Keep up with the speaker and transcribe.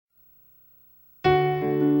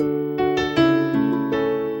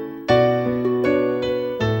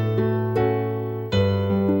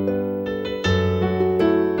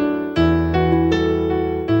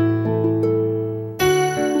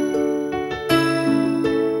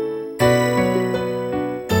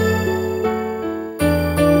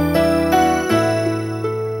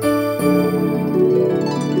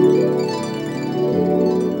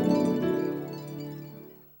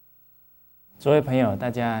各位朋友，大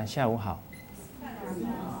家下午好。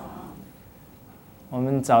我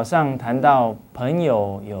们早上谈到朋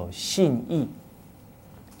友有信义，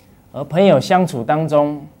而朋友相处当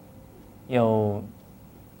中有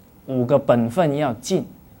5个本分要尽。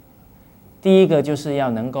第一个就是要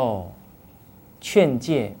能够劝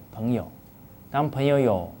诫朋友，当朋友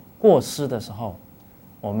有过失的时候，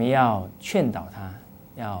我们要劝导他，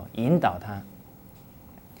要引导他。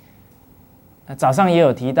那早上也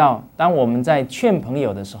有提到，当我们在劝朋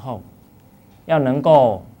友的时候，要能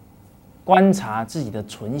够观察自己的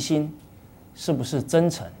存心是不是真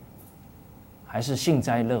诚，还是幸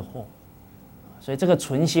灾乐祸。所以这个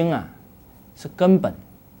存心啊，是根本，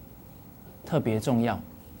特别重要。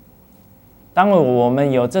当我们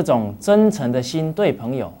有这种真诚的心对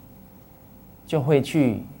朋友，就会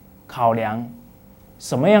去考量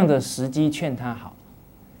什么样的时机劝他好，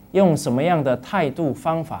用什么样的态度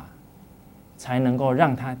方法才能够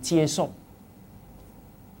让他接受，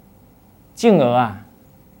进而啊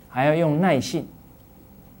还要用耐性。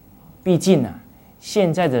毕竟啊，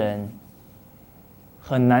现在的人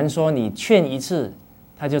很难说你劝一次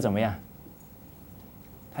他就怎么样，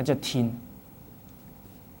他就听。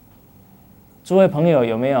诸位朋友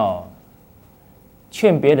有没有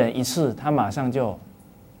劝别人一次他马上就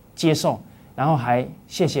接受，然后还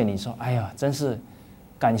谢谢你说，哎呀，真是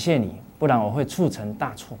感谢你，不然我会铸成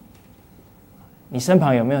大错。你身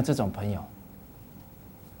旁有没有这种朋友？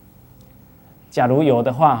假如有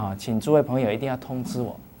的话，请诸位朋友一定要通知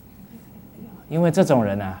我，因为这种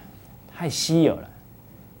人啊太稀有了。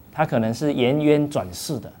他可能是颜渊转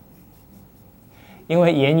世的，因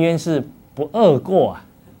为颜渊是不贰过啊，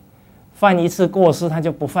犯一次过失他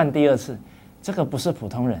就不犯第二次，这个不是普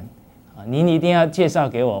通人啊！您一定要介绍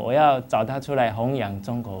给我，我要找他出来弘扬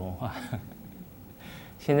中国文化。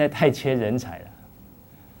现在太缺人才了。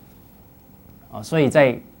所以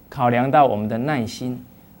在考量到我们的耐心，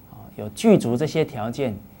有具足这些条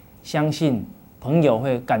件，相信朋友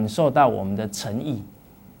会感受到我们的诚意，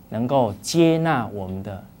能够接纳我们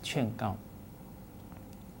的劝告。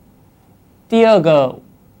第二个，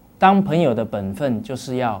当朋友的本分就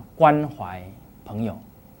是要关怀朋友，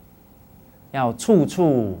要处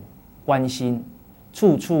处关心，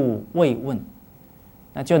处处慰问，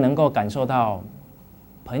那就能够感受到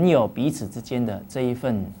朋友彼此之间的这一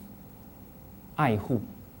份爱护，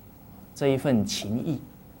这一份情谊。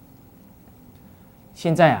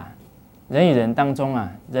现在啊，人与人当中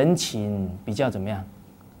啊，人情比较怎么样？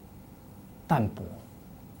淡薄。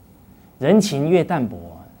人情越淡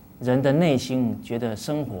薄，人的内心觉得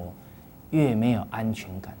生活越没有安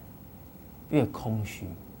全感，越空虚，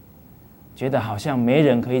觉得好像没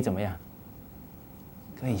人可以怎么样，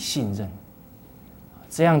可以信任。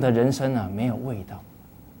这样的人生啊，没有味道。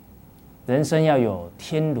人生要有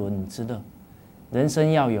天伦之乐，人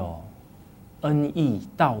生要有恩义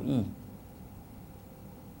道义，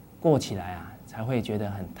过起来啊才会觉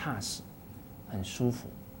得很踏实，很舒服。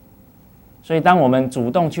所以当我们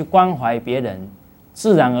主动去关怀别人，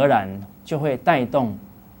自然而然就会带动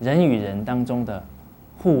人与人当中的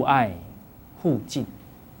互爱互敬。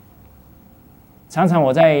常常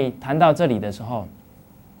我在谈到这里的时候，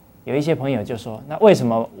有一些朋友就说，那为什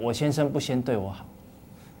么我先生不先对我好？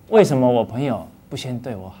为什么我朋友不先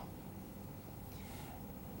对我好？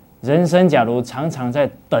人生假如常常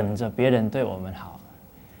在等着别人对我们好，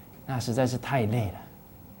那实在是太累了，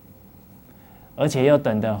而且又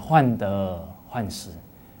等得患得患失，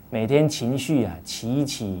每天情绪啊起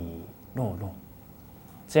起落落，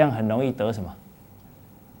这样很容易得什么？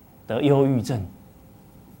得忧郁症，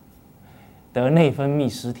得内分泌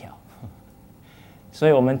失调。所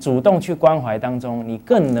以我们主动去关怀当中，你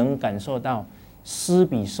更能感受到施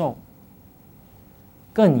比受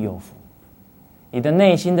更有福，你的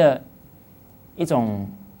内心的一种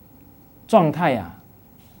状态啊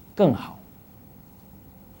更好。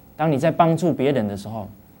当你在帮助别人的时候，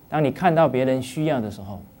当你看到别人需要的时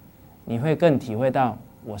候，你会更体会到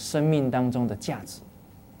我生命当中的价值。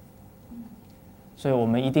所以我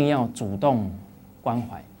们一定要主动关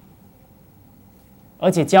怀，而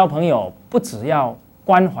且交朋友不只要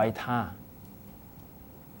关怀他，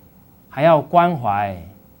还要关怀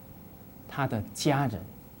他的家人，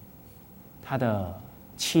他的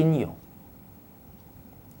亲友。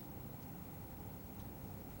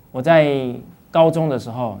我在高中的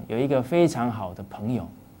时候有一个非常好的朋友，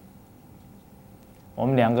我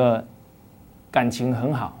们2个感情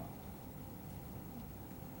很好。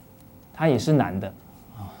他也是男的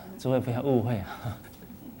啊，诸位不要误会啊。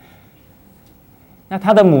那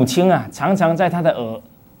他的母亲啊，常常在他的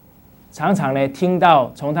常常呢听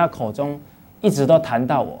到从他口中一直都谈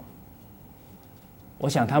到我。我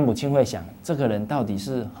想他母亲会想，这个人到底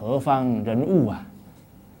是何方人物啊？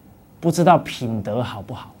不知道品德好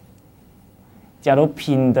不好。假如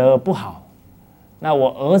品德不好，那我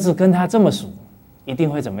儿子跟他这么熟，一定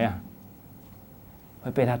会怎么样？会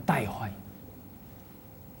被他带坏。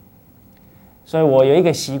所以我有一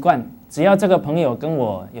个习惯，只要这个朋友跟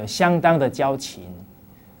我有相当的交情，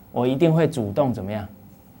我一定会主动怎么样？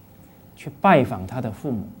去拜访他的父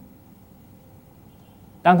母。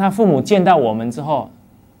当他父母见到我们之后，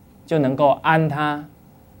就能够安他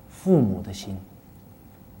父母的心，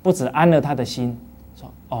不只安了他的心，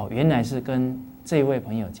说哦，原来是跟这位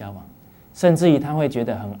朋友交往，甚至于他会觉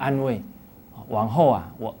得很安慰。往后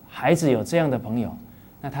啊，我孩子有这样的朋友，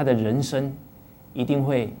那他的人生一定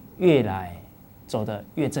会越来走得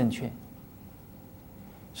越正确。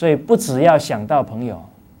所以不只要想到朋友，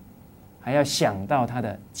还要想到他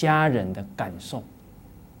的家人的感受。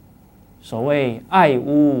所谓爱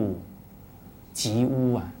屋及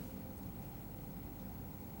乌啊，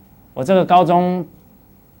我这个高中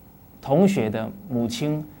同学的母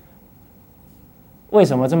亲为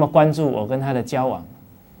什么这么关注我跟他的交往？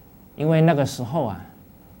因为那个时候啊，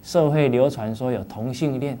社会流传说有同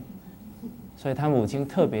性恋，所以他母亲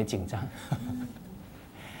特别紧张。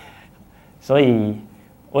所以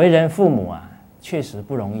为人父母啊，确实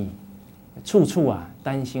不容易，处处啊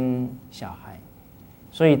担心小孩。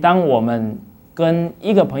所以当我们跟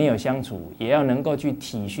一个朋友相处，也要能够去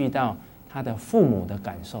体恤到他的父母的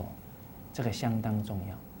感受，这个相当重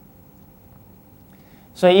要。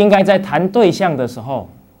所以应该在谈对象的时候，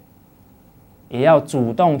也要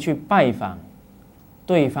主动去拜访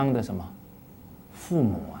对方的什么父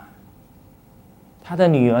母啊。他的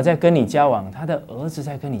女儿在跟你交往，他的儿子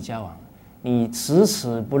在跟你交往，你迟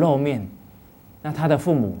迟不露面，那他的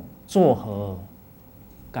父母作何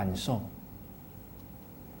感受？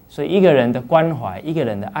所以一个人的关怀，一个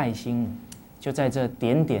人的爱心，就在这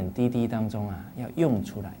点点滴滴当中啊，要用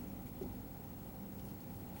出来。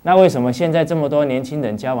那为什么现在这么多年轻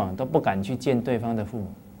人交往都不敢去见对方的父母？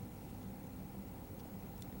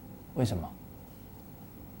为什么？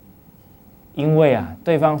因为啊，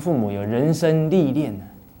对方父母有人生历练啊，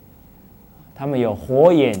他们有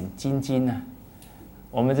火眼金睛啊。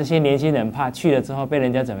我们这些年轻人怕去了之后被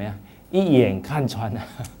人家怎么样，一眼看穿了，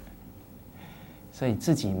所以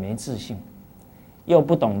自己没自信，又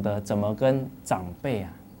不懂得怎么跟长辈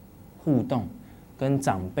啊互动，跟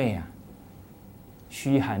长辈啊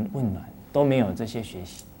嘘寒问暖，都没有这些学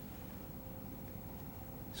习。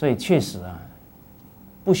所以确实啊，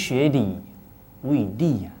不学礼无以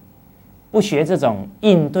立啊，不学这种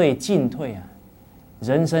应对进退啊，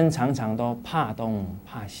人生常常都怕东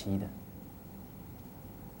怕西的。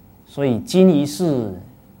所以经一事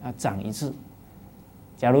要长一智。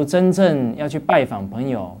假如真正要去拜访朋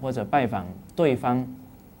友或者拜访对方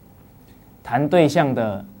谈对象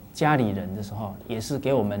的家里人的时候，也是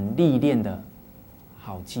给我们历练的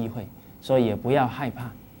好机会，所以也不要害怕。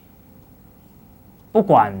不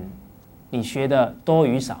管你学的多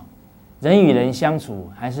与少，人与人相处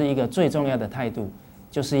还是一个最重要的态度，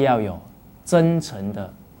就是要有真诚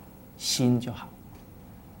的心就好。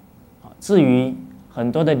至于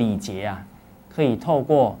很多的礼节啊，可以透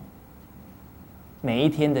过每一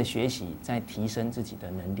天的学习，在提升自己的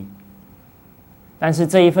能力。但是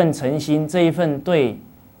这一份诚心，这一份对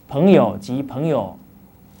朋友及朋友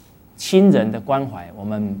亲人的关怀，我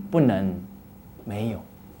们不能没有。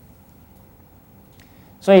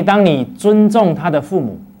所以当你尊重他的父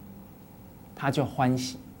母，他就欢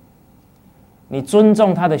喜；你尊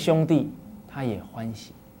重他的兄弟，他也欢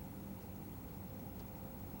喜。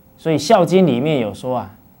所以《孝经》里面有说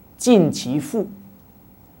啊，敬其父。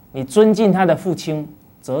你尊敬他的父亲，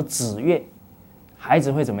则子悦，孩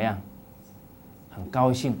子会怎么样？很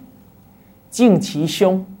高兴。敬其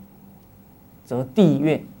兄，则弟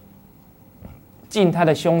悦，敬他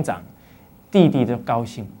的兄长，弟弟就高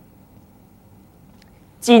兴。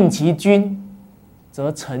敬其君，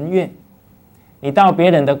则臣悦。你到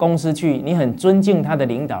别人的公司去，你很尊敬他的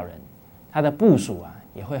领导人，他的部属啊，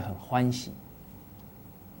也会很欢喜。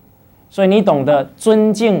所以你懂得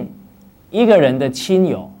尊敬一个人的亲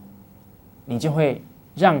友，你就会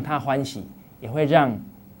让他欢喜，也会让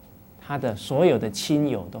他的所有的亲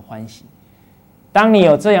友都欢喜。当你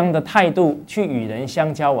有这样的态度去与人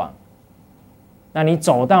相交往，那你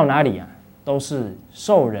走到哪里啊，都是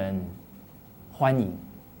受人欢迎。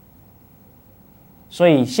所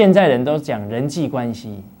以现在人都讲人际关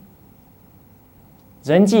系，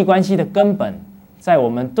人际关系的根本在我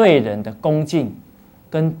们对人的恭敬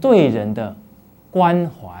跟对人的关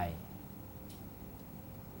怀，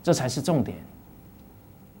这才是重点。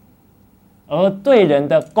而对人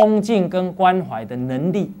的恭敬跟关怀的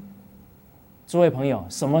能力，诸位朋友，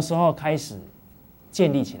什么时候开始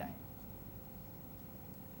建立起来？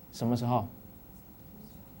什么时候？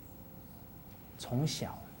从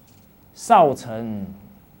小，少成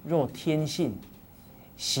若天性，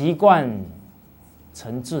习惯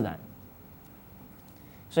成自然。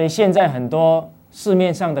所以现在很多市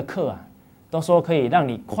面上的课啊，都说可以让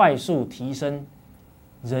你快速提升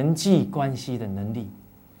人际关系的能力，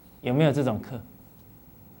有没有这种课？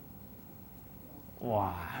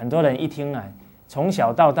哇，很多人一听啊，从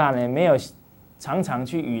小到大呢，没有常常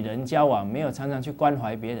去与人交往，没有常常去关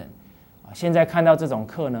怀别人，现在看到这种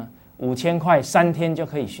课呢，5000块3天就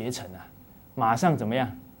可以学成啊，马上怎么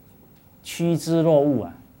样？趋之若鹜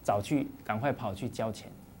啊，赶快跑去交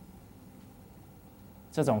钱。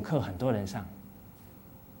这种课很多人上，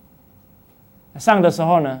上的时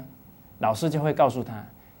候呢，老师就会告诉他，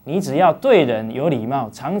你只要对人有礼貌，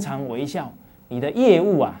常常微笑，你的业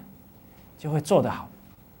务啊就会做得好，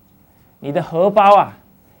你的荷包啊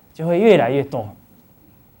就会越来越多。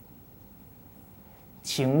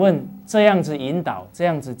请问这样子引导，这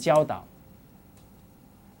样子教导，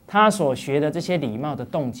他所学的这些礼貌的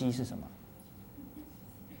动机是什么？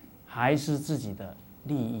还是自己的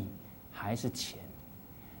利益，还是钱？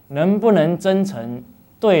能不能真诚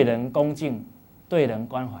对人恭敬，对人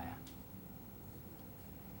关怀啊？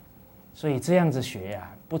所以这样子学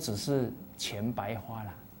啊，不只是钱白花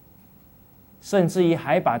了，甚至于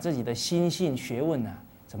还把自己的心性学问啊，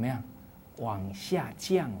怎么样往下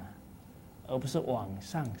降啊，而不是往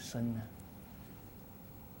上升啊。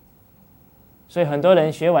所以很多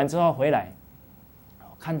人学完之后回来，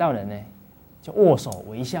看到人呢就握手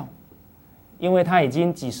微笑，因为他已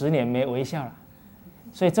经几十年没微笑了，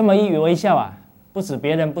所以这么一微笑啊，不止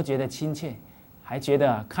别人不觉得亲切，还觉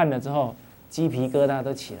得啊看了之后鸡皮疙瘩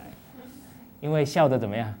都起来，因为笑得怎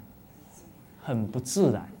么样，很不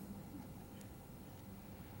自然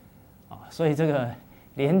啊。所以这个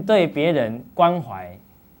连对别人关怀、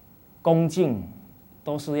恭敬，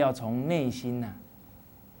都是要从内心啊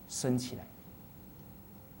升起来。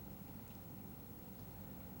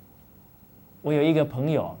我有一个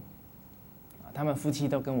朋友，他们夫妻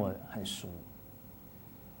都跟我很熟。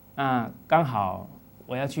那刚好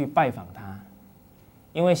我要去拜访他，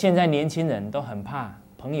因为现在年轻人都很怕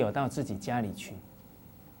朋友到自己家里去，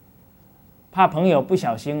怕朋友不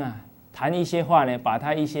小心啊谈一些话呢，把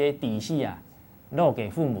他一些底细啊漏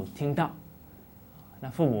给父母听到，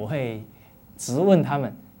那父母会质问他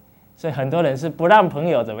们，所以很多人是不让朋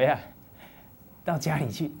友怎么样到家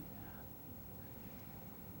里去。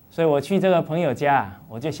所以我去这个朋友家啊，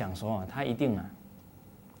我就想说他一定啊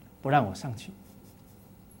不让我上去，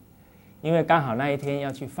因为刚好那一天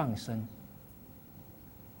要去放生。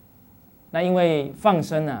那因为放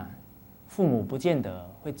生啊，父母不见得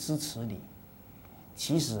会支持你。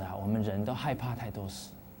其实啊，我们人都害怕太多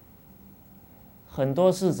事，很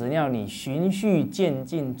多事只要你循序渐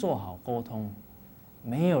进，做好沟通，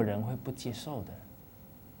没有人会不接受的。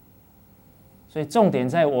所以重点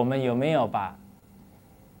在我们有没有把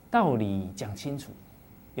道理讲清楚，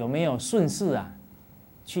有没有顺势啊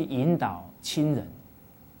去引导亲人，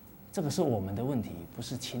这个是我们的问题，不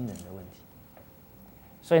是亲人的问题。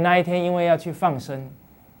所以那一天因为要去放生，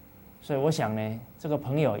所以我想呢，这个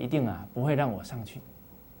朋友一定啊不会让我上去。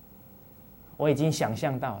我已经想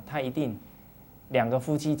象到他一定2个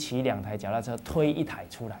夫妻骑2台脚踏车，推1台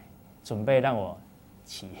出来，准备让我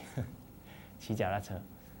骑脚踏车。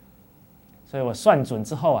所以我算准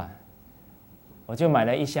之后啊，我就买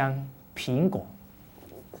了1箱苹果。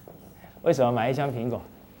为什么买1箱苹果？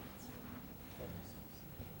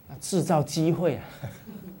制造机会啊！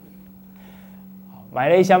买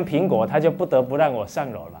了1箱苹果，他就不得不让我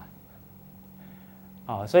上楼了。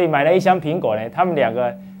所以买了1箱苹果呢，他们2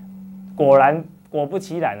个果不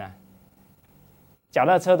其然啊，脚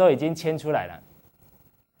踏车都已经牵出来了。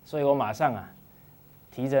所以我马上啊，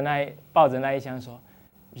抱着那1箱说，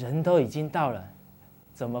人都已经到了，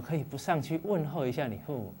怎么可以不上去问候一下你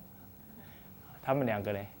父母？他们2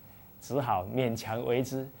个呢，只好勉强为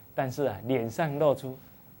之，但是啊，脸上露出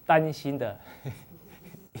担心的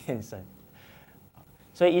眼神。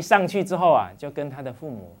所以一上去之后啊，就跟他的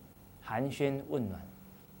父母寒暄问暖，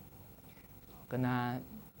跟他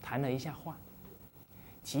谈了一下话。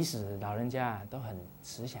其实老人家都很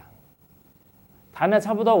慈祥，谈了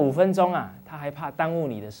差不多5分钟啊，他还怕耽误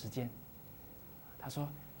你的时间。他说：“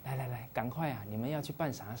来，赶快啊！你们要去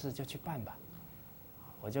办啥事就去办吧。”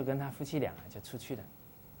我就跟他夫妻俩就出去了。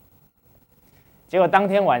结果当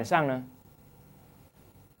天晚上呢，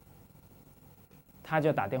他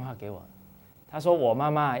就打电话给我，他说：“我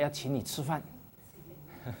妈妈要请你吃饭，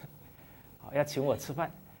要请我吃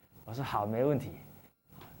饭。”我说：“好，没问题。”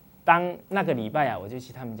当那个礼拜啊，我就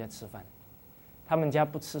去他们家吃饭。他们家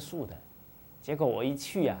不吃素的，结果我一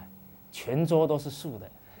去啊，全桌都是素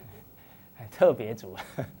的，还特别煮。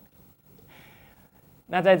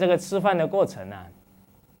那在这个吃饭的过程啊，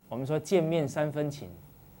我们说见面三分情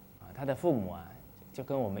啊，他的父母啊就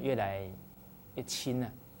跟我们越来越亲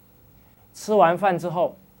了。吃完饭之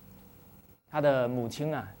后，他的母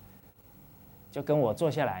亲啊就跟我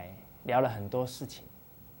坐下来聊了很多事情，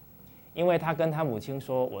因为他跟他母亲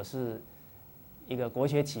说我是一个国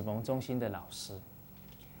学启蒙中心的老师，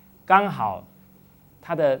刚好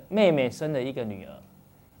他的妹妹生了一个女儿，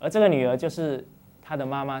而这个女儿就是他的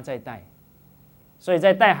妈妈在带，所以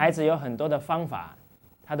在带孩子有很多的方法，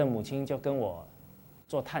他的母亲就跟我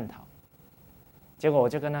做探讨。结果我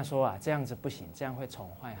就跟他说啊，这样子不行，这样会宠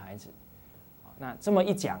坏孩子。那这么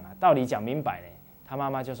一讲啊，道理讲明白了，他妈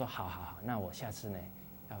妈就说好好好，那我下次呢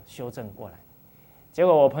要修正过来。结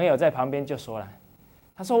果我朋友在旁边就说了，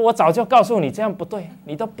他说我早就告诉你这样不对，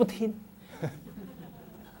你都不听。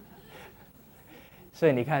所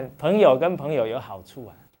以你看，朋友跟朋友有好处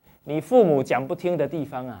啊。你父母讲不听的地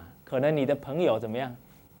方啊，可能你的朋友怎么样，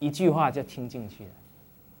一句话就听进去了。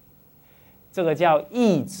这个叫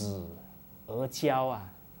易子而教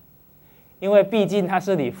啊，因为毕竟他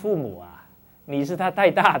是你父母啊，你是他带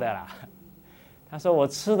大的啦。他说我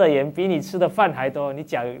吃的盐比你吃的饭还多，你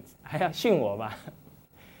讲还要训我吧？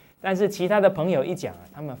但是其他的朋友一讲啊，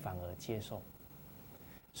他们反而接受。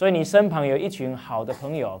所以你身旁有一群好的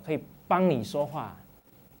朋友可以帮你说话，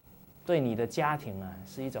对你的家庭啊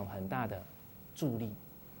是一种很大的助力。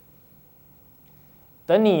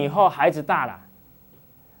等你以后孩子大了，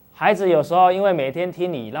孩子有时候因为每天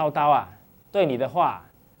听你唠叨啊，对你的话，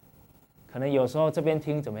可能有时候这边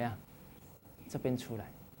听怎么样，这边出来。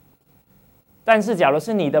但是假如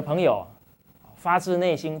是你的朋友发自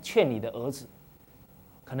内心劝你的儿子，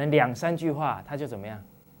可能2、3句话他就怎么样，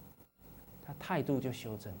他态度就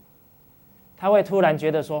修正，他会突然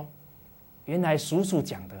觉得说，原来叔叔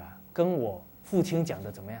讲的啊，跟我父亲讲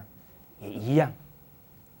的怎么样，也一样，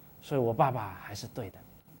所以我爸爸还是对的。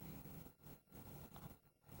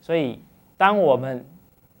所以当我们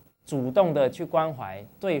主动的去关怀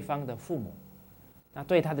对方的父母，那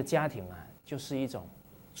对他的家庭啊就是一种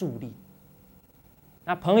助力。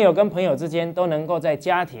那朋友跟朋友之间都能够在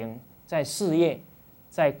家庭、在事业、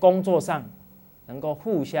在工作上能够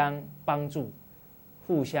互相帮助、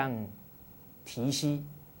互相提携，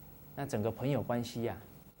那整个朋友关系啊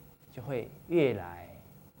就会越来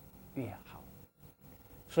越好。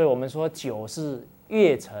所以我们说酒是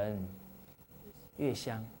越陈越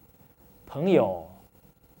香，朋友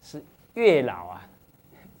是越老啊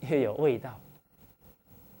越有味道。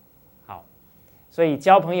好，所以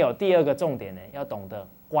交朋友第2个重点呢，要懂得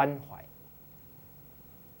关怀。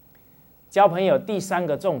交朋友第3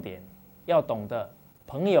个重点，要懂得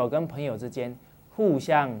朋友跟朋友之间互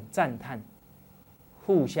相赞叹、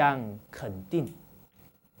互相肯定。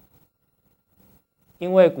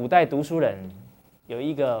因为古代读书人有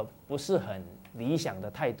一个不是很理想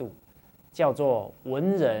的态度，叫做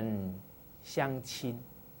文人相亲。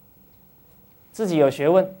自己有学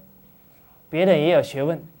问，别人也有学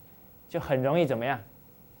问，就很容易怎么样？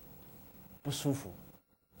不舒服，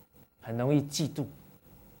很容易嫉妒。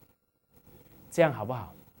这样好不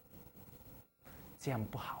好？这样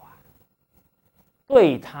不好啊，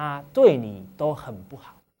对他对你都很不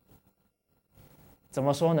好。怎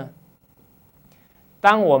么说呢？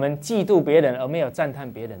当我们嫉妒别人而没有赞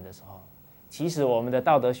叹别人的时候，其实我们的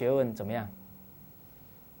道德学问怎么样？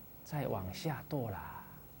再往下堕啦。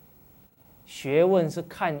学问是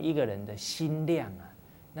看一个人的心量啊，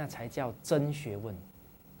那才叫真学问。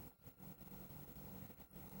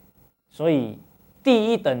所以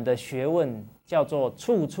第1等的学问叫做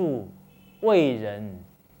处处为人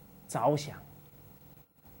着想，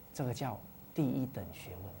这个叫第1等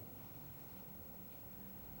学问。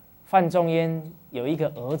范仲淹有一个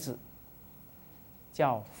儿子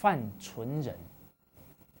叫范纯仁，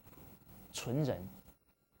纯仁。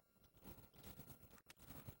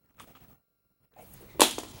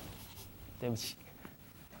对不起，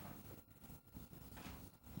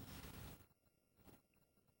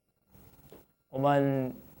我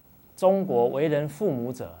们中国为人父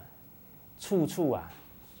母者，处处啊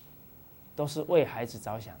都是为孩子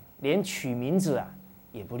着想，连取名字啊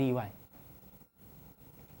也不例外。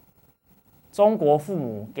中国父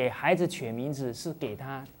母给孩子取名字是给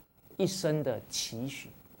他一生的期许，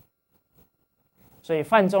所以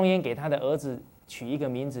范仲淹给他的儿子取一个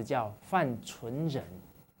名字叫范纯仁。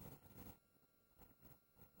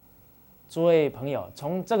诸位朋友，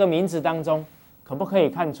从这个名字当中，可不可以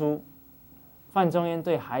看出范仲淹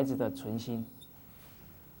对孩子的存心？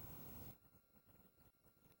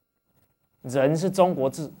仁是中国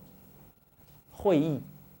字，会意，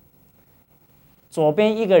左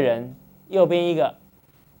边一个人，右边一个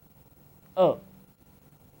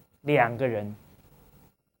两个人，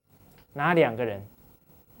哪两个人？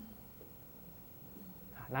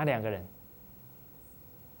哪两个人？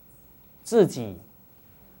自己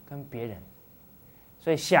跟别人。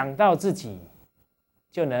所以想到自己，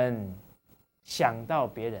就能想到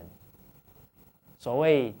别人。所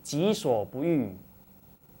谓己所不欲，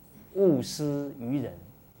勿施于人；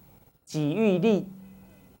己欲立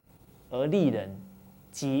而立人，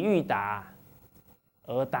己欲达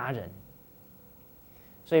而达人。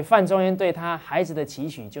所以范仲淹对他孩子的期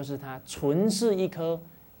许，就是他存是一颗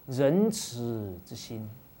仁慈之心，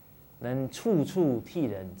能处处替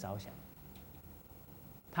人着想。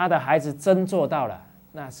他的孩子真做到了，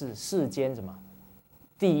那是世间什么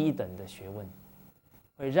第一等的学问，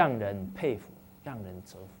会让人佩服，让人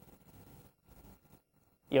折服。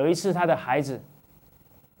有一次，他的孩子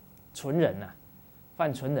存仁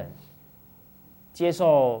范存仁接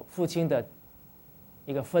受父亲的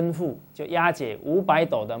一个吩咐，就押解500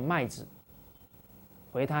斗的麦子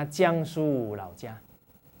回他江苏老家。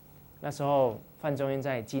那时候范仲淹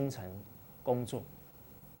在京城工作，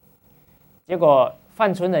结果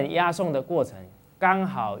范存仁押送的过程，刚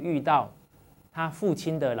好遇到他父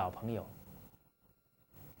亲的老朋友。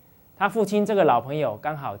他父亲这个老朋友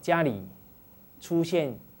刚好家里出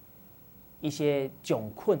现一些窘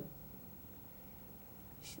困，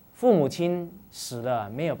父母亲死了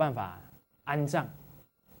没有办法安葬，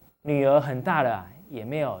女儿很大了也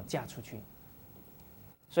没有嫁出去，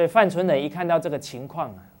所以范存仁一看到这个情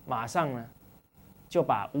况马上呢就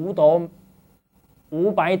把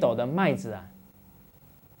500斗的麦子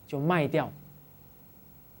就卖掉，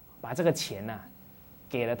把这个钱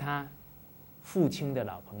给了他父亲的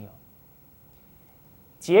老朋友。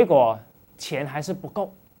结果钱还是不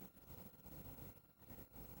够，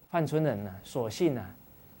范存仁索性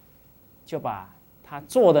就把他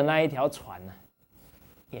坐的那一条船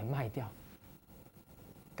也卖掉，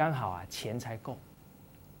刚好钱才够。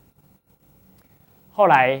后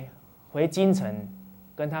来回京城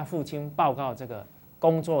跟他父亲报告这个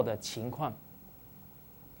工作的情况，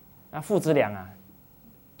那父子俩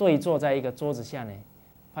对坐在一个桌子下呢，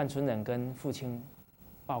范存仁跟父亲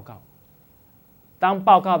报告。当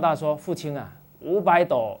报告到说，父亲500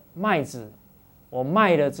斗麦子我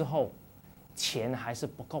卖了之后，钱还是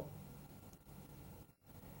不够。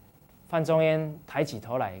范仲淹抬起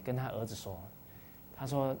头来跟他儿子说，他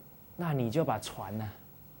说那你就把船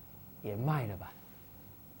也卖了吧。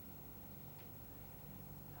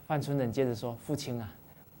范存仁接着说，父亲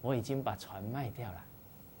我已经把船卖掉了。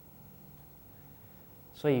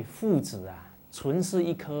所以父子存是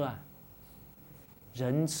一颗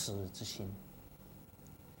仁慈之心。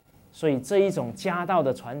所以这一种家道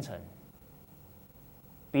的传承，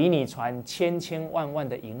比你传千千万万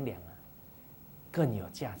的银两更有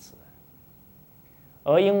价值。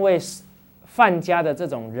而因为范家的这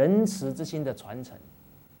种仁慈之心的传承，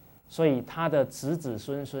所以他的子子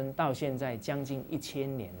孙孙到现在将近1000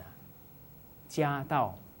年家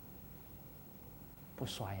道不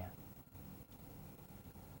衰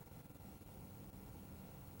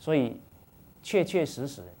所以确确实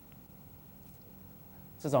实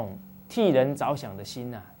这种替人着想的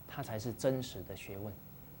心它才是真实的学问。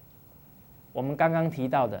我们刚刚提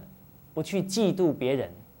到的，不去嫉妒别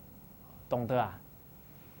人，懂得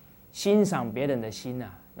欣赏别人的心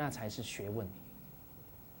那才是学问。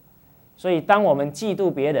所以当我们嫉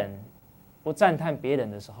妒别人，不赞叹别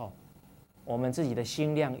人的时候，我们自己的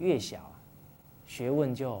心量越小学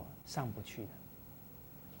问就上不去了。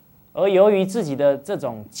而由于自己的这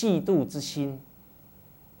种嫉妒之心，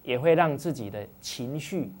也会让自己的情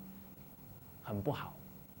绪很不好，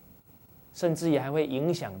甚至也还会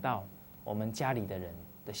影响到我们家里的人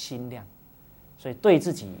的心量，所以对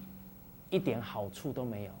自己一点好处都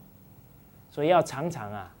没有。所以要常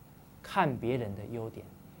常看别人的优点，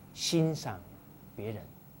欣赏别人。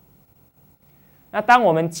那当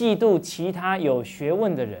我们嫉妒其他有学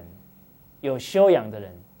问的人、有修养的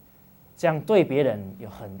人，这样对别人有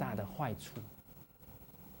很大的坏处。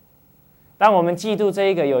当我们嫉妒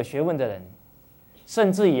这一个有学问的人，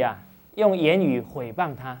甚至于用言语毁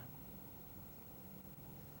谤他，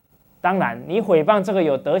当然你毁谤这个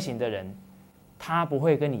有德行的人，他不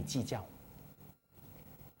会跟你计较。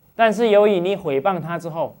但是由于你毁谤他之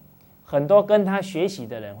后，很多跟他学习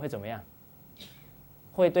的人会怎么样？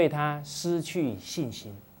会对他失去信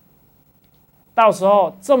心。到时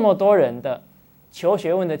候这么多人的求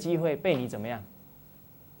学问的机会被你怎么样？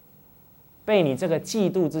被你这个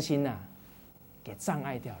嫉妒之心给障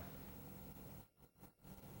碍掉了。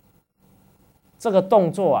这个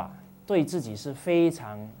动作对自己是非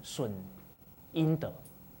常损阴德，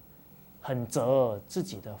很折自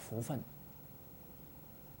己的福分。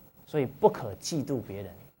所以不可嫉妒别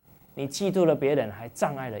人，你嫉妒了别人，还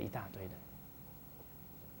障碍了一大堆人。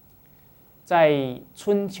在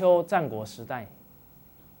春秋战国时代，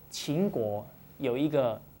秦国有一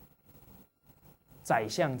个宰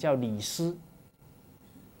相叫李斯，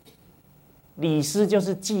李斯就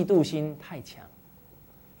是嫉妒心太强。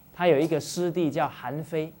他有一个师弟叫韩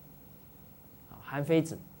非，韩非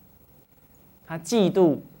子，他嫉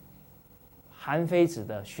妒韩非子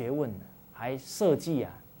的学问，还设计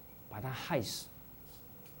把他害死，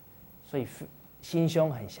所以心胸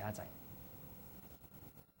很狭窄，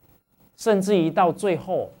甚至于到最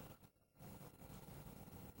后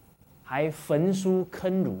还焚书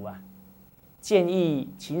坑儒建议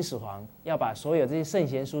秦始皇要把所有这些圣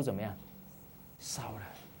贤书怎么样烧了。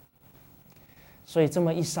所以这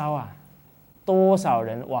么一烧多少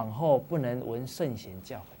人往后不能闻圣贤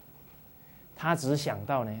教诲？他只想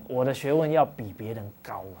到呢，我的学问要比别人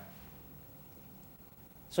高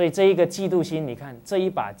所以这一个嫉妒心，你看这一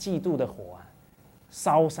把嫉妒的火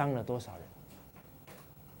烧伤了多少人，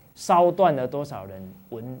烧断了多少人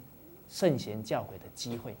闻圣贤教诲的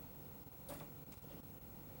机会。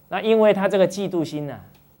那因为他这个嫉妒心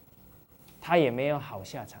他也没有好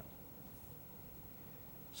下场，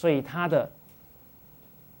所以他的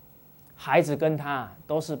孩子跟他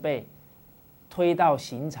都是被推到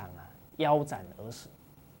刑场腰斩而死，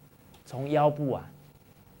从腰部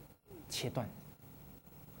切断。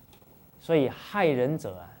所以害人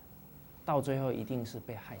者到最后一定是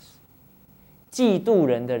被害死。嫉妒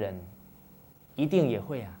人的人，一定也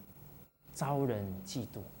会遭人嫉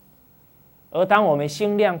妒。而当我们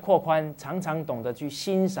心量扩宽，常常懂得去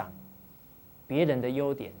欣赏别人的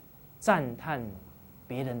优点，赞叹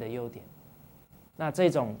别人的优点，那这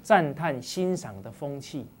种赞叹欣赏的风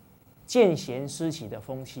气，见贤思齐的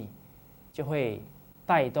风气，就会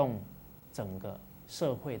带动整个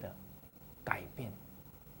社会的改变，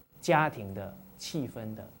家庭的气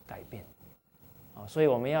氛的改变。所以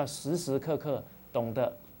我们要时时刻刻懂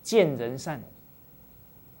得见人善，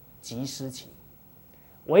即思齐。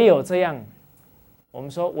唯有这样，我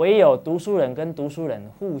们说唯有读书人跟读书人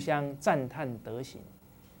互相赞叹德行，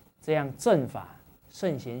这样正法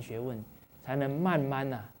圣贤学问才能慢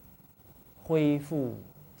慢恢复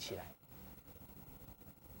起来。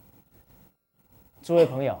诸位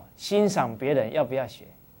朋友，欣赏别人要不要学？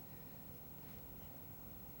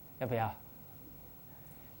要不要？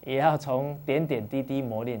也要从点点滴滴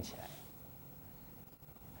磨练起来。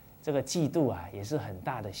这个嫉妒也是很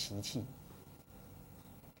大的习气。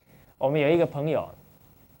我们有一个朋友，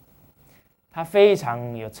他非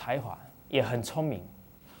常有才华，也很聪明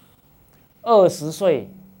，20岁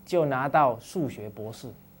就拿到数学博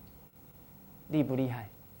士，厉不厉害？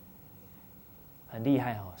很厉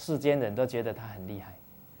害世间人都觉得他很厉害。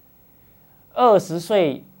20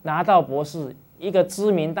岁拿到博士，一个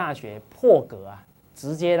知名大学破格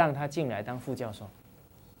直接让他进来当副教授，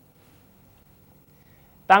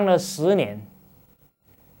当了10年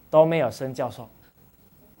都没有升教授。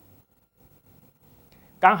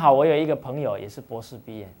刚好我有一个朋友也是博士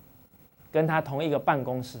毕业，跟他同一个办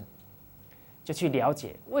公室，就去了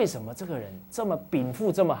解为什么这个人这么禀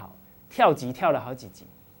赋这么好，跳级跳了好几级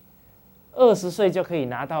，20岁就可以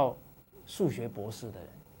拿到数学博士的人，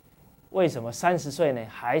为什么30岁呢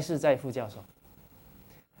还是在副教授？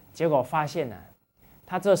结果发现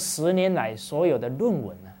他这10年来所有的论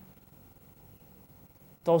文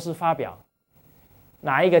都是发表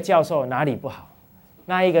哪一个教授哪里不好，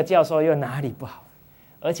那一个教授又哪里不好，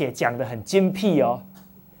而且讲得很精辟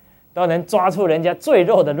都能抓出人家最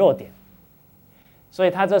弱的弱点。所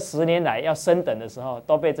以他这10年来要升等的时候，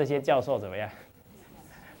都被这些教授怎么样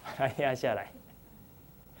把他压下来。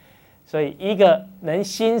所以一个能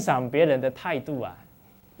欣赏别人的态度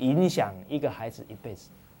影响一个孩子一辈子。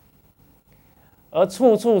而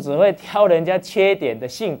处处只会挑人家缺点的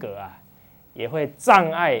性格也会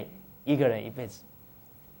障碍一个人一辈子。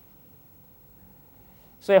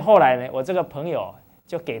所以后来呢，我这个朋友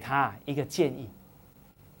就给他一个建议，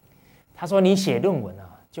他说你写论文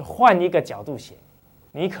就换一个角度写，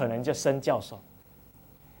你可能就升教授。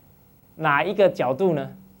哪一个角度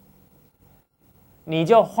呢？你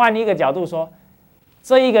就换一个角度说，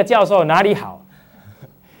这一个教授哪里好，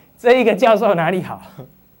这一个教授哪里好，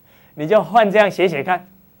你就换这样写写看。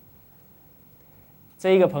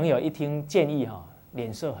这一个朋友一听建议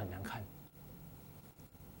脸色很难看，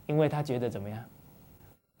因为他觉得怎么样，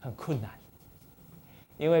很困难，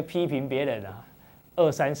因为批评别人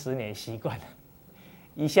20-30年习惯了，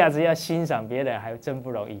一下子要欣赏别人还真不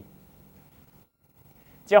容易。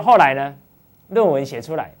就后来呢，论文写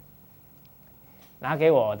出来，拿给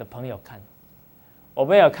我的朋友看，我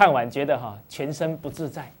朋友看完觉得全身不自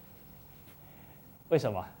在。为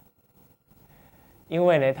什么？因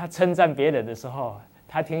为呢，他称赞别人的时候，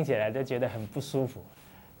他听起来就觉得很不舒服，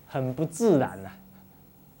很不自然啊，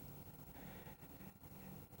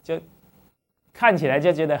就看起来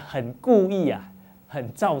就觉得很故意啊，很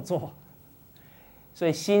造作。所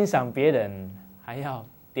以欣赏别人还要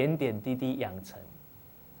点点滴滴养成。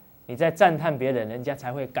你在赞叹别人，人家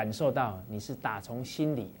才会感受到你是打从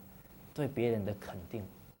心里对别人的肯定。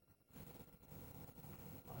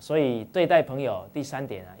所以对待朋友，第3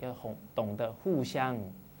点啊，要懂得互相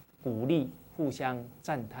鼓励、互相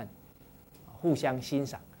赞叹、互相欣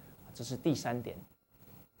赏，这是第3点。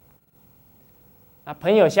那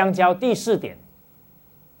朋友相交，第4点，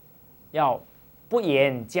要不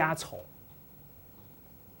言家丑，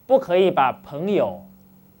不可以把朋友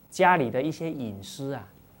家里的一些隐私啊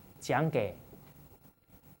讲给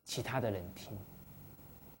其他的人听。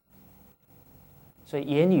所以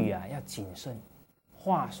言语啊要谨慎。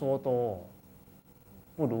话说多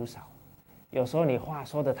不如少，有时候你话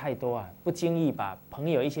说的太多啊，不经意把朋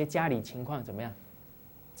友一些家里情况怎么样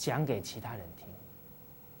讲给其他人听。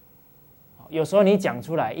有时候你讲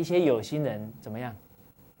出来，一些有心人怎么样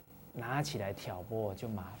拿起来挑拨就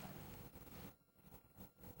麻烦，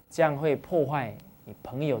这样会破坏你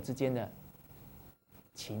朋友之间的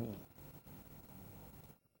情谊。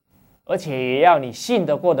而且也要你信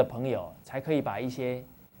得过的朋友，才可以把一些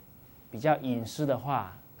比较隐私的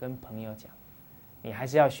话跟朋友讲。你还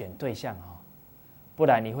是要选对象不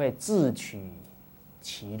然你会自取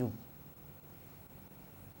其辱。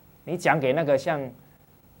你讲给那个像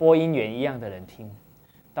播音员一样的人听，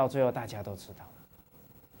到最后大家都知道。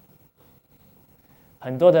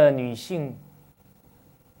很多的女性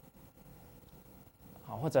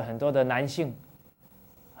或者很多的男性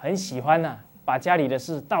很喜欢把家里的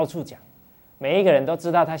事到处讲，每一个人都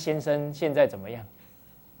知道他先生现在怎么样。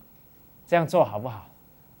这样做好不好？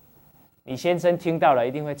你先生听到了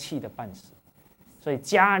一定会气得半死。所以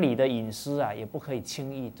家里的隐私啊，也不可以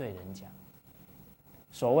轻易对人讲。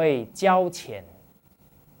所谓交浅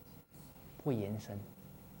不言深，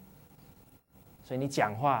所以你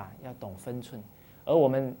讲话要懂分寸。而我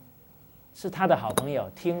们是他的好朋友，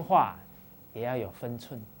听话也要有分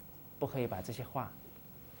寸，不可以把这些话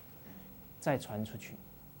再传出去。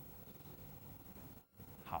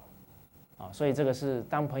所以这个是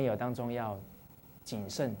当朋友当中要谨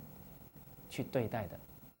慎去对待的。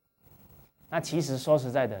那其实说实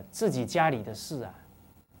在的，自己家里的事啊，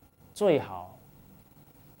最好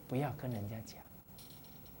不要跟人家讲，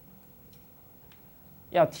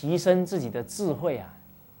要提升自己的智慧啊，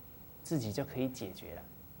自己就可以解决了。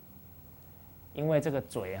因为这个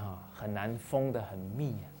嘴很难封得很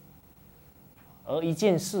密啊，而一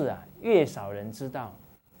件事啊，越少人知道，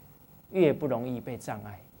越不容易被障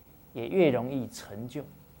碍，也越容易成就。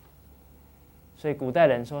所以古代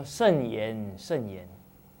人说慎言慎言，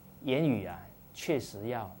言语啊确实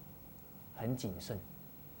要很谨慎。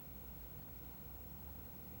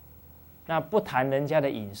那不谈人家的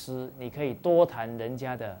隐私，你可以多谈人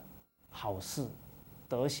家的好事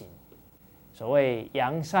德行。所谓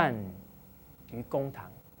扬善于公堂，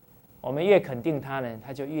我们越肯定他呢，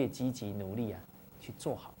他就越积极努力去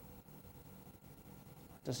做好。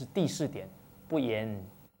这是第4点，不言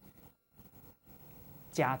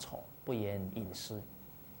家丑，不言隐私。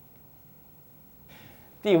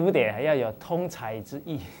第5点还要有通财之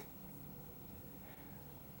意。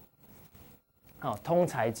通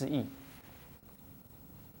财之意。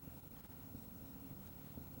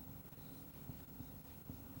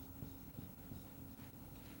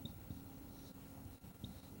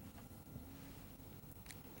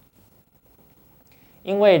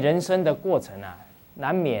因为人生的过程啊，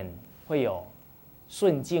难免会有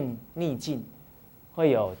顺境逆境，会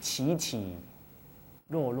有起起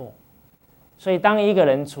落落。所以当一个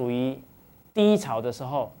人处于低潮的时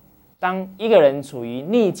候，当一个人处于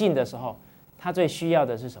逆境的时候，他最需要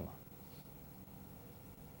的是什么？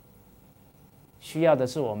需要的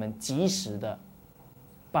是我们及时的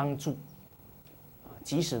帮助，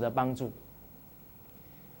及时的帮助。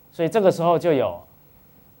所以这个时候就有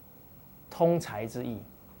通财之意。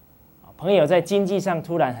朋友在经济上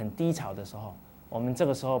突然很低潮的时候，我们这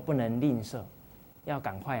个时候不能吝啬，要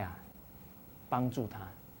赶快帮助他。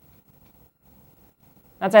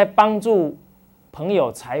那在帮助朋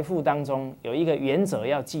友财富当中，有一个原则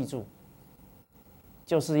要记住，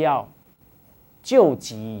就是要救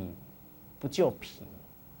急不救贫。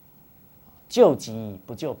救急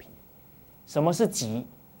不救贫。什么是急？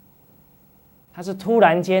他是突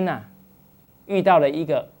然间遇到了一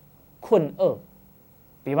个困厄，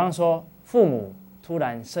比方说父母突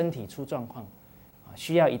然身体出状况，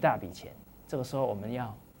需要一大笔钱，这个时候我们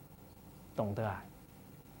要懂得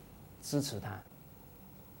支持他。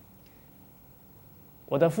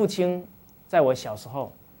我的父亲在我小时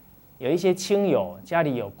候，有一些亲友家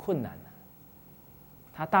里有困难，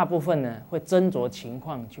他大部分呢会斟酌情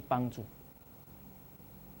况去帮助。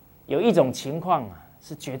有一种情况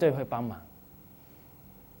是绝对会帮忙，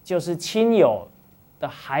就是亲友的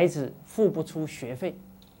孩子付不出学费，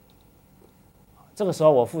这个时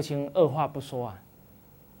候我父亲二话不说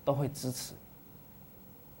都会支持，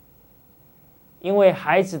因为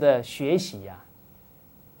孩子的学习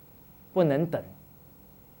不能等，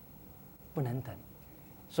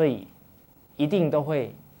所以一定都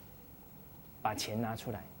会把钱拿出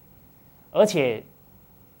来，而且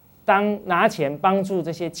当拿钱帮助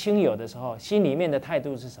这些亲友的时候，心里面的态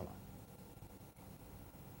度是什么？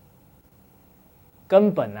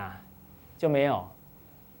根本就没有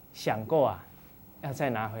想过要再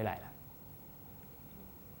拿回来了。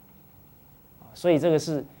所以这个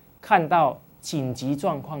是看到紧急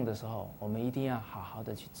状况的时候，我们一定要好好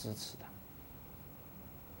的去支持他。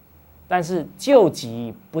但是救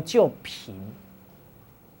急不救贫。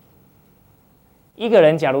一个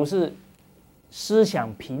人假如是思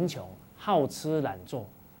想贫穷、好吃懒做，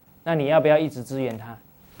那你要不要一直支援他？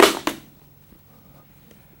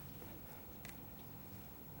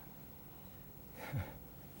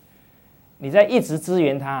你在一直支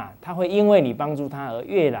援他，他会因为你帮助他而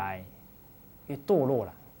越来越堕落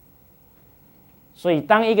了。所以，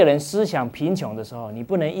当一个人思想贫穷的时候，你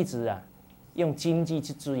不能一直用经济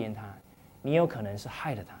去支援他，你有可能是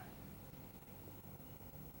害了他。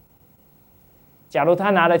假如他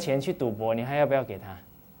拿了钱去赌博，你还要不要给他？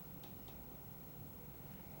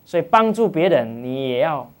所以帮助别人，你也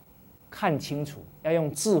要看清楚，要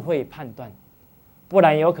用智慧判断，不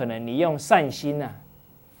然有可能你用善心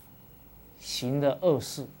行了恶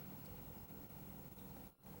事，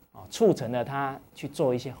促成了他去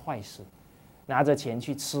做一些坏事，拿着钱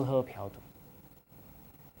去吃喝嫖赌。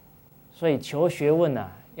所以求学问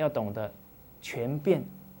要懂得全变，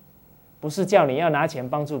不是叫你要拿钱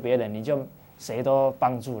帮助别人，你就谁都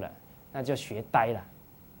帮助了，那就学呆了。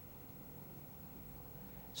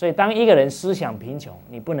所以当一个人思想贫穷，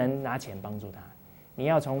你不能拿钱帮助他，你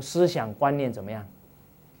要从思想观念怎么样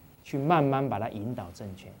去慢慢把他引导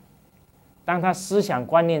正确。当他思想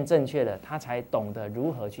观念正确了，他才懂得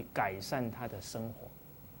如何去改善他的生活。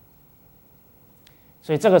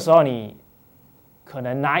所以这个时候你可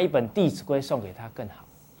能拿一本《弟子规》送给他更好，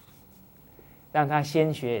让他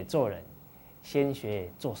先学做人，先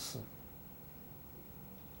学做事。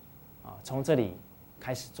从这里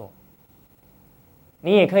开始做。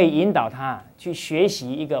你也可以引导他去学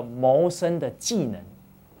习一个谋生的技能。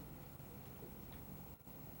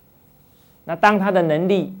那当他的能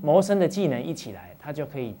力、谋生的技能一起来，他就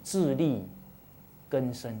可以自力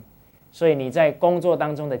更生。所以你在工作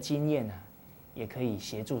当中的经验也可以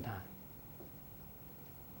协助他。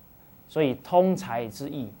所以通财之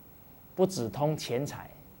意，不只通钱财，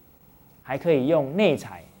还可以用内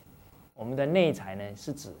财。我们的内财呢，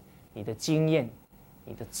是指你的经验、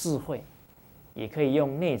你的智慧，也可以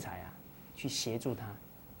用内财去协助他，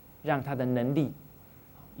让他的能力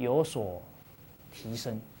有所提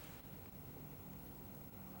升。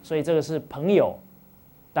所以这个是朋友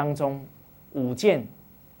当中5件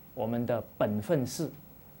我们的本分事，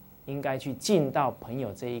应该去尽到朋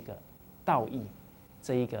友这一个道义，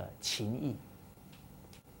这一个情义。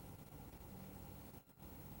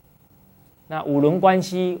那5伦关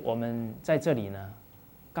系，我们在这里呢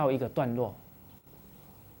告一个段落。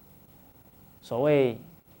所谓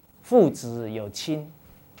父子有亲，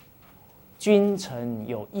君臣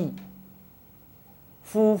有义，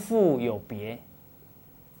夫妇有别，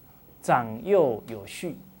长幼有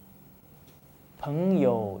序，朋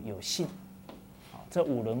友有信。这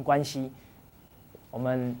5伦关系，我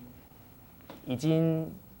们已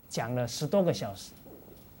经讲了10多个小时。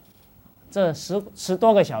这十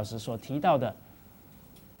多个小时所提到的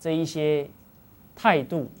这一些态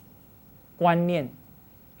度、观念、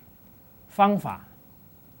方法，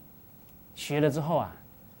学了之后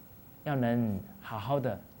要能好好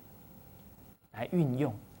的来运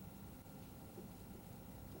用。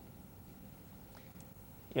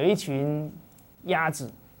有一群鸭子，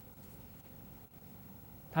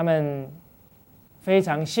他们非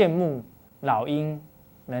常羡慕老鹰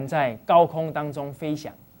能在高空当中飞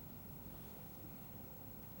翔，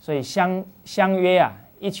所以相约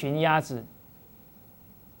一群鸭子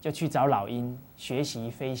就去找老鹰学习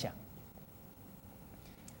飞翔。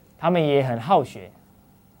他们也很好学，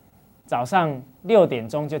早上6点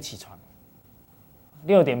钟就起床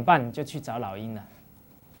，6点半就去找老鹰了，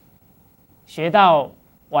学到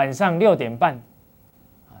晚上6点半，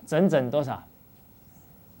整整多少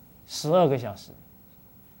？12个小时，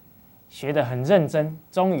学得很认真，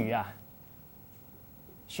终于啊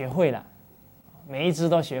学会了，每一只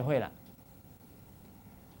都学会了。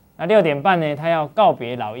那6点半呢，他要告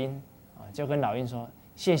别老鹰啊，就跟老鹰说：“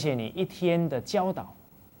谢谢你一天的教导，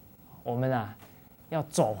我们啊要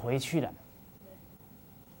走回去了，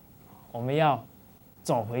我们要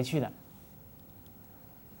走回去了。”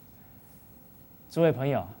诸位朋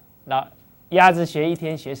友，鸭子学一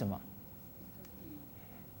天学什么？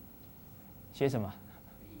学什么？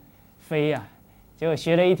飞呀！结果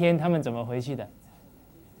学了一天，他们怎么回去的？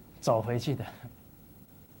走回去的，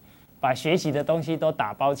把学习的东西都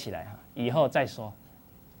打包起来，以后再说。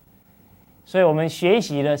所以我们学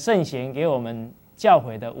习了圣贤给我们教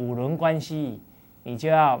诲的五伦关系，你就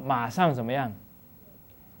要马上怎么样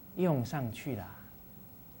用上去啦。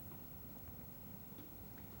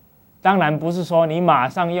当然不是说你马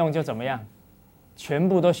上用就怎么样，全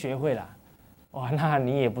部都学会了，哇，那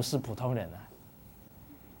你也不是普通人了。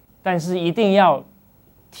但是一定要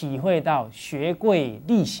体会到学贵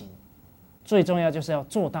力行，最重要就是要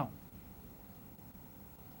做到。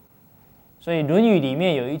所以《论语》里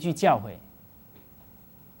面有一句教诲，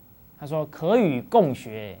他说：“可与共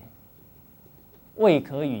学，未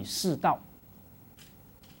可与士道；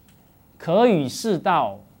可与士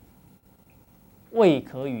道，未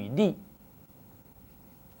可与利；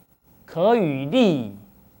可与利，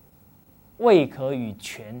未可与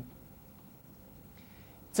权。”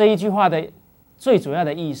这一句话的最主要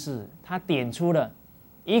的意思，它点出了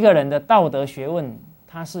一个人的道德学问，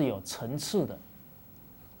它是有层次的。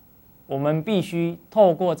我们必须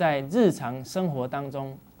透过在日常生活当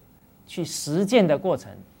中去实践的过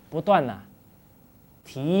程，不断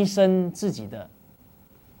提升自己的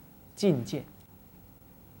境界。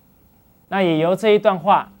那也由这一段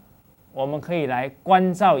话，我们可以来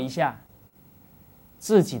关照一下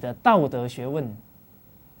自己的道德学问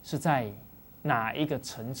是在哪一个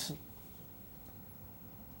层次。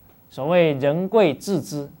所谓人贵自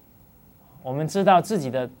知，我们知道自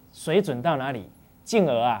己的水准到哪里，进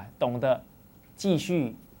而懂得继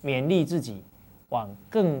续勉励自己往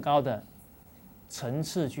更高的层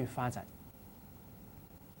次去发展。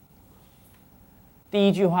第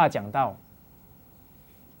一句话讲到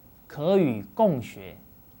可与共学，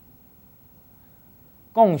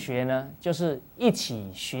共学呢就是一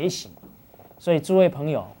起学习。所以诸位朋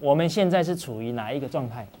友，我们现在是处于哪一个状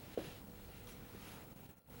态？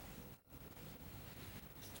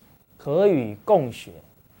可与共学，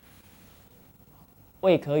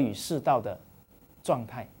未可与士道的状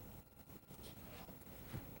态。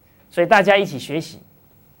所以大家一起学习，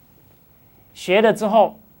学了之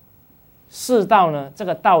后，士道呢，这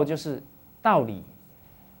个道就是道理。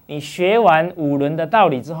你学完五伦的道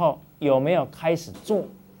理之后，有没有开始做？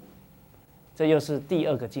这又是第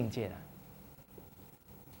二个境界了。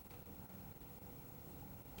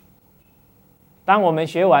当我们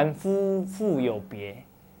学完夫妇有别，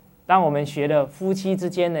当我们学了夫妻之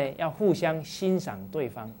间呢要互相欣赏对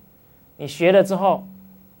方，你学了之后，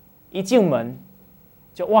一进门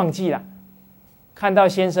就忘记了，看到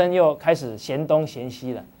先生又开始嫌东嫌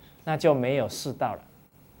西了，那就没有士道了。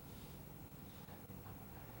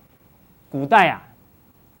古代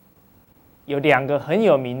有2个很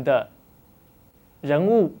有名的人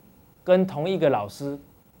物跟同一个老师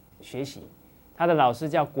学习，他的老师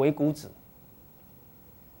叫鬼谷子。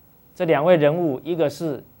这2位人物，一个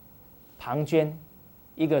是庞涓，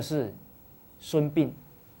一个是孙膑，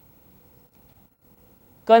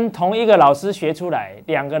跟同一个老师学出来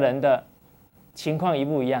，2个人的情况一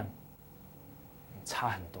不一样？差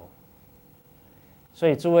很多。所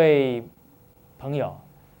以诸位朋友，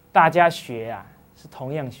大家学是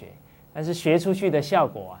同样学，但是学出去的效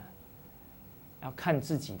果要看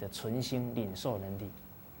自己的存心领受能力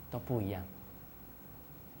都不一样。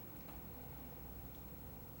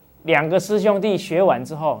2个师兄弟学完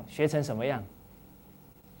之后，学成什么样？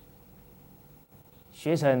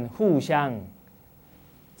学成互相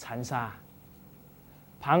残杀。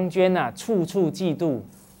庞涓处处嫉妒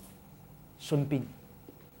孙膑，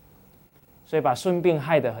所以把孙膑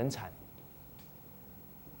害得很惨。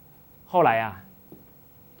后来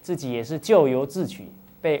自己也是咎由自取，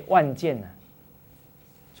被万箭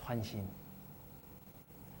穿心。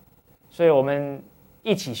所以我们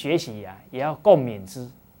一起学习也要共勉之。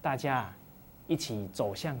大家一起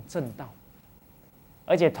走向正道，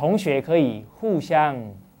而且同学可以互相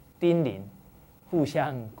叮咛、互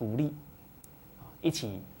相鼓励，一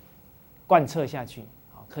起贯彻下去，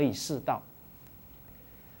可以士道。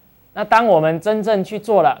那当我们真正去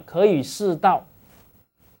做了，可以士道，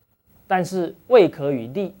但是未可与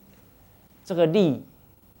利，这个利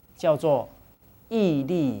叫做屹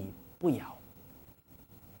立不摇。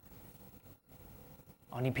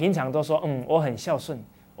你平常都说我很孝顺，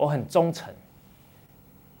我很忠诚，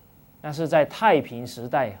那是在太平时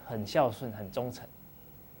代很孝顺很忠诚。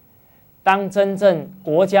当真正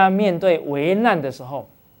国家面对危难的时候，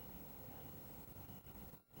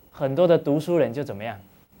很多的读书人就怎么样？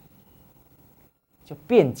就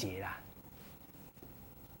辩解啦。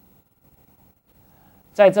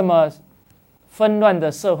在这么纷乱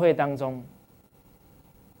的社会当中，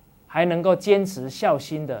还能够坚持孝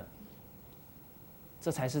心的，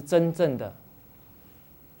这才是真正的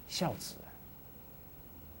孝子啊。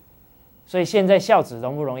所以现在孝子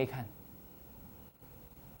容不容易看？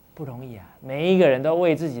不容易啊！每一个人都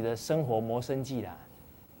为自己的生活谋生计啦。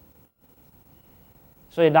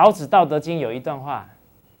所以老子《道德经》有一段话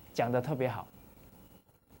讲得特别好。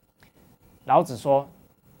老子说：“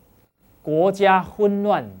国家昏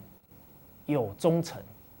乱，有忠臣。”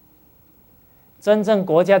真正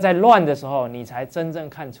国家在乱的时候，你才真正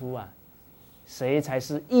看出啊，谁才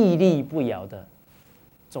是屹立不摇的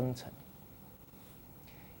忠臣。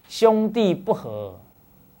兄弟不和，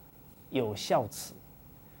有孝慈。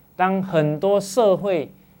当很多社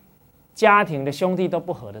会、家庭的兄弟都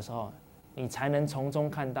不和的时候，你才能从中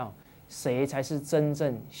看到谁才是真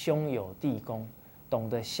正兄友弟恭、懂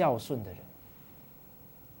得孝顺的人。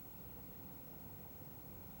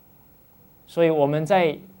所以我们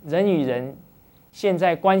在人与人现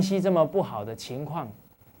在关系这么不好的情况，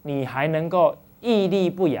你还能够屹立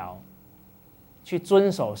不摇，去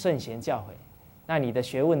遵守圣贤教诲，那你的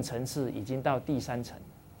学问层次已经到第3层，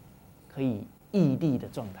可以屹立的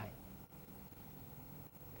状态。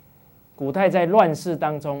古代在乱世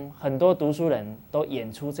当中，很多读书人都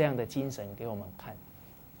演出这样的精神给我们看。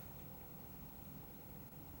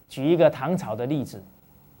举一个唐朝的例子，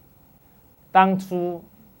当初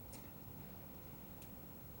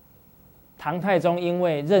唐太宗因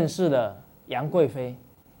为认识了杨贵妃，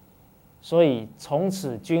所以从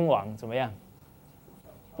此君王怎么样？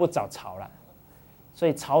不早朝了。所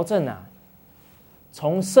以朝政啊，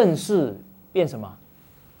从盛世变什么？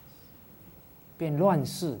变乱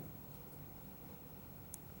世。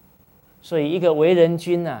所以一个为人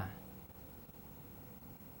君啊，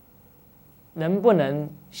能不能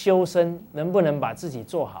修身，能不能把自己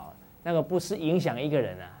做好，那个不是影响一个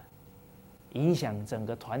人啊，影响整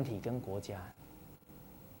个团体跟国家。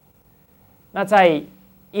那在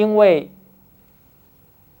因为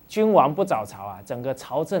君王不早朝啊，整个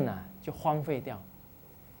朝政啊就荒废掉，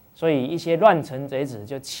所以一些乱臣贼子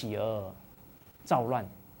就起而造乱，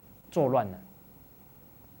作乱了，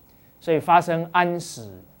所以发生安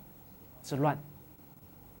史之乱。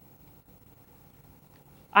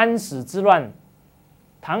安史之乱，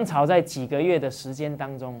唐朝在几个月的时间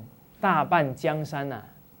当中，大半江山啊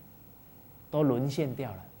都沦陷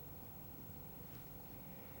掉了。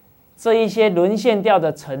这一些沦陷掉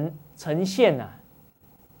的城县啊，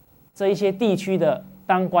这一些地区的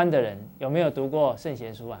当官的人，有没有读过圣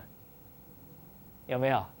贤书啊？有没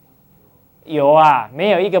有？有啊，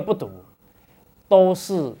没有一个不读，都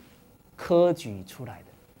是科举出来的。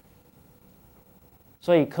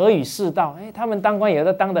所以可与士道，他们当官有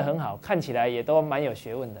的当得很好，看起来也都蛮有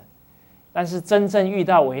学问的，但是真正遇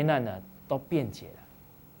到危难了，都辩解了。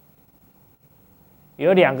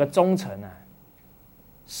有2个忠臣啊，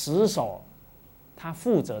死守他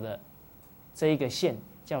负责的这一个县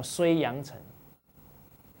叫睢阳城，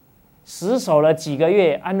死守了几个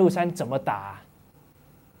月，安禄山怎么打啊，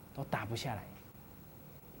都打不下来，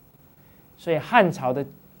所以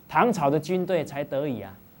唐朝的军队才得以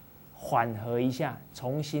啊缓和一下，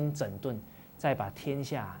重新整顿，再把天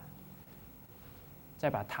下，再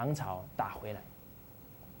把唐朝打回来。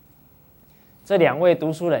这2位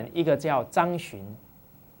读书人，一个叫张巡，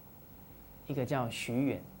一个叫徐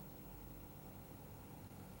远。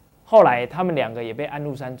后来他们2个也被安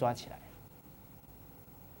禄山抓起来，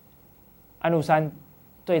安禄山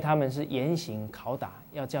对他们是严刑拷打，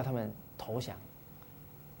要叫他们投降。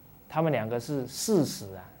他们2个是誓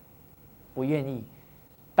死啊，不愿意。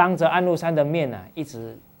当着安禄山的面啊，一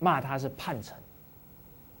直骂他是叛臣。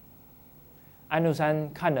安禄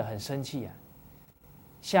山看了很生气啊，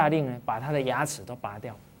下令呢把他的牙齿都拔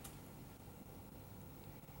掉。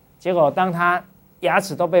结果当他牙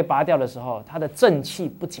齿都被拔掉的时候，他的正气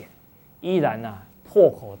不减，依然啊破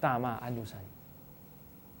口大骂安禄山。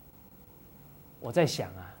我在想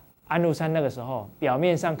啊，安禄山那个时候表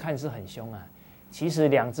面上看是很凶啊，其实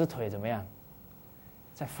2只腿怎么样，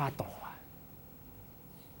在发抖啊。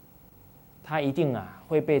他一定啊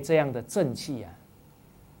会被这样的正气啊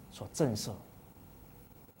所震慑。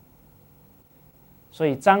所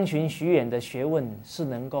以张巡、徐远的学问是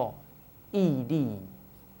能够屹立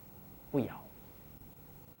不摇。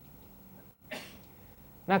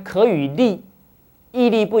那可与立，屹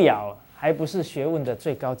立不摇，还不是学问的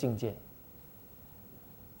最高境界。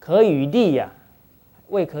可与立呀，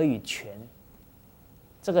未可与全。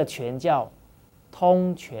这个全叫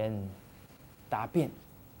通权达变，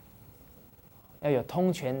要有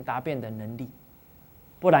通权达变的能力，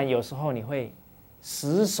不然有时候你会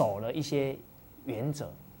死守了一些原则。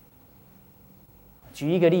举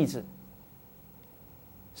一个例子，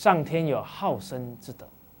上天有好生之德，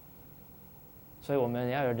所以我们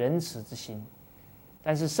要有仁慈之心。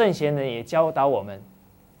但是圣贤人也教导我们，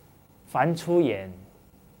凡出言，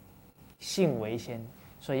信为先，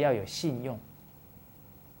所以要有信用。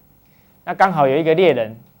那刚好有一个猎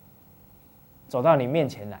人走到你面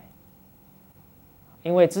前来，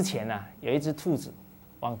因为之前有一只兔子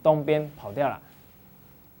往东边跑掉了，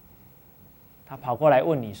他跑过来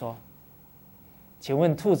问你说：“请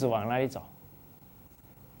问兔子往哪里走？”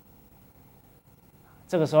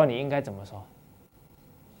这个时候你应该怎么说？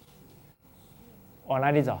往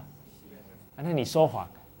哪里走？那你说谎。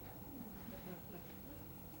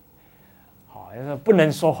好，就说不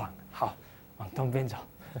能说谎。好，往东边走。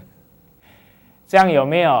这样有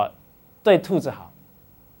没有对兔子好？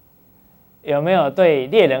有没有对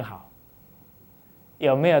猎人好？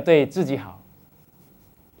有没有对自己好？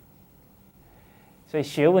所以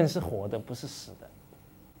学问是活的，不是死的。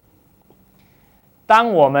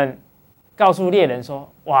当我们告诉猎人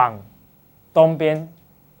说往东边、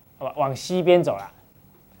往西边走了，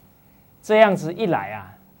这样子一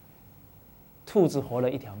来兔子活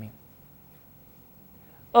了一条命；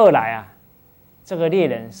二来这个猎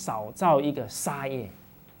人少造一个杀业。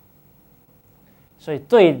所以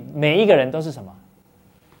对每一个人都是什么？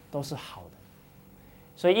都是好的。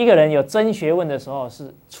所以一个人有真学问的时候，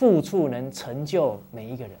是处处能成就每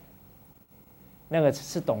一个人。那个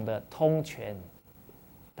是懂得通权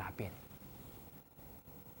达变，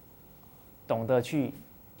懂得去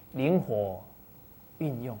灵活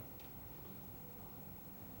运用。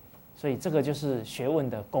所以这个就是学问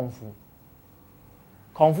的功夫。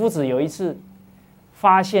孔夫子有一次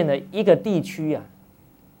发现了一个地区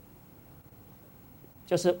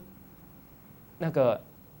就是那个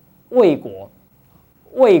魏国，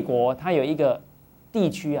魏国它有一个地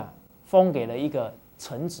区封给了一个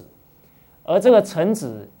臣子，而这个臣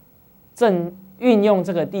子正运用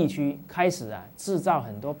这个地区开始制造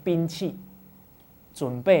很多兵器，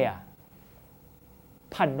准备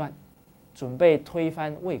叛乱，准备推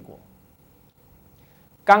翻魏国。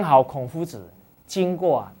刚好孔夫子经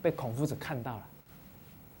过被孔夫子看到了。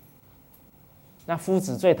那夫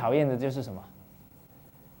子最讨厌的就是什么？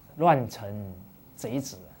乱臣贼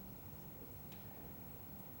子。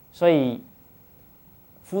所以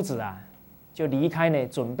夫子就离开呢，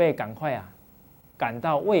准备赶快赶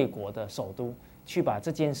到魏国的首都去把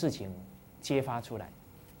这件事情揭发出来。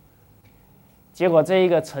结果这一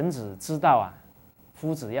个臣子知道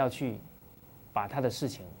夫子要去把他的事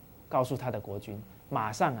情告诉他的国君，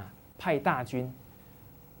马上派大军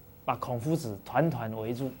把孔夫子团团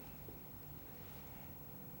围住，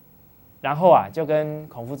然后就跟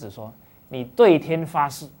孔夫子说：“你对天发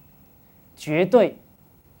誓，绝对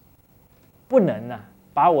不能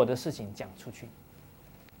把我的事情讲出去。”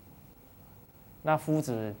那夫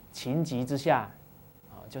子情急之下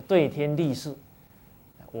就对天立誓：“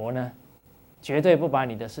我呢，绝对不把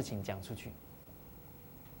你的事情讲出去。”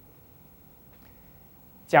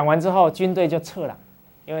讲完之后，军队就撤了，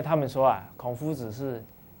因为他们说孔夫子是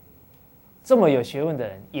这么有学问的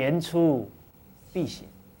人，言出必行，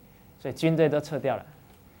所以军队都撤掉了。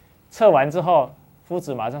撤完之后，夫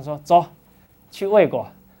子马上说：“走，去魏国。”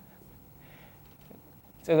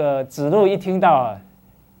这个子路一听到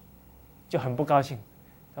就很不高兴，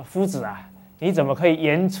说：“夫子你怎么可以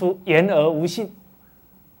言而无信？”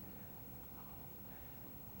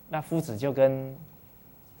那夫子就跟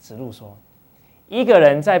子路说：“一个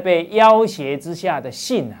人在被要挟之下的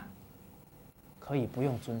信可以不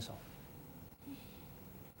用遵守，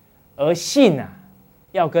而信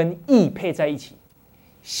要跟义配在一起，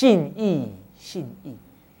信义信义。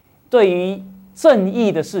对于正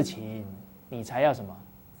义的事情，你才要什么？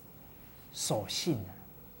守信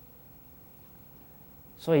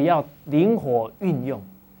所以要灵活运用，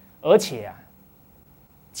而且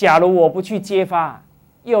假如我不去揭发，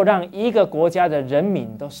又让一个国家的人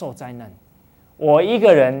民都受灾难。我一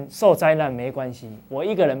个人受灾难没关系，我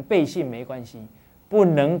一个人背信没关系，不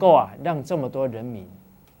能够让这么多人民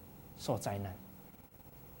受灾难。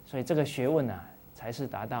所以这个学问才是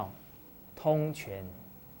达到通权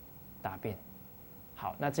达变。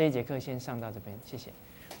好，那这一节课先上到这边，谢谢。